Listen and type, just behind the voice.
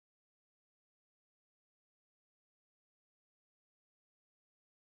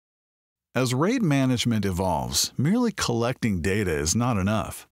As rate management evolves, merely collecting data is not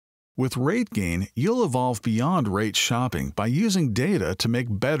enough. With RateGain, you'll evolve beyond rate shopping by using data to make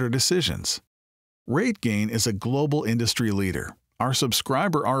better decisions. RateGain is a global industry leader. Our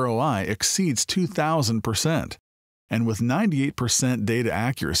subscriber ROI exceeds 2,000%. And with 98% data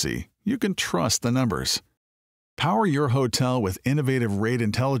accuracy, you can trust the numbers. Power your hotel with innovative rate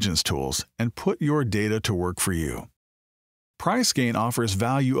intelligence tools and put your data to work for you. PriceGain offers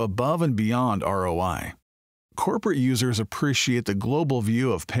value above and beyond ROI. Corporate users appreciate the global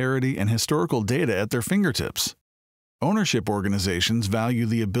view of parity and historical data at their fingertips. Ownership organizations value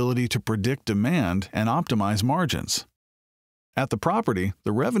the ability to predict demand and optimize margins. At the property,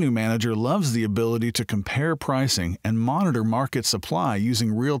 the revenue manager loves the ability to compare pricing and monitor market supply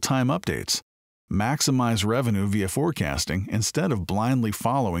using real-time updates, maximize revenue via forecasting instead of blindly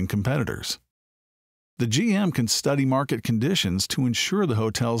following competitors. The GM can study market conditions to ensure the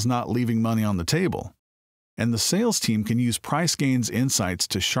hotel's not leaving money on the table. And the sales team can use PriceGain's insights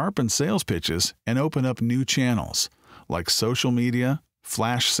to sharpen sales pitches and open up new channels, like social media,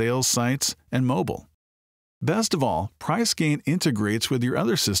 flash sales sites, and mobile. Best of all, PriceGain integrates with your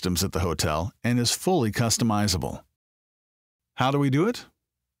other systems at the hotel and is fully customizable. How do we do it?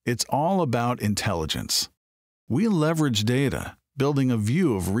 It's all about intelligence. We leverage data, building a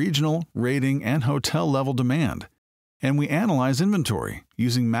view of regional, rating, and hotel-level demand. And we analyze inventory,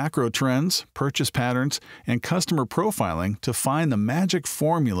 using macro trends, purchase patterns, and customer profiling to find the magic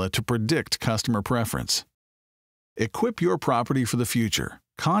formula to predict customer preference. Equip your property for the future.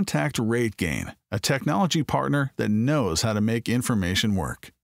 Contact RateGain, a technology partner that knows how to make information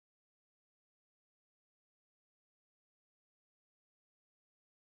work.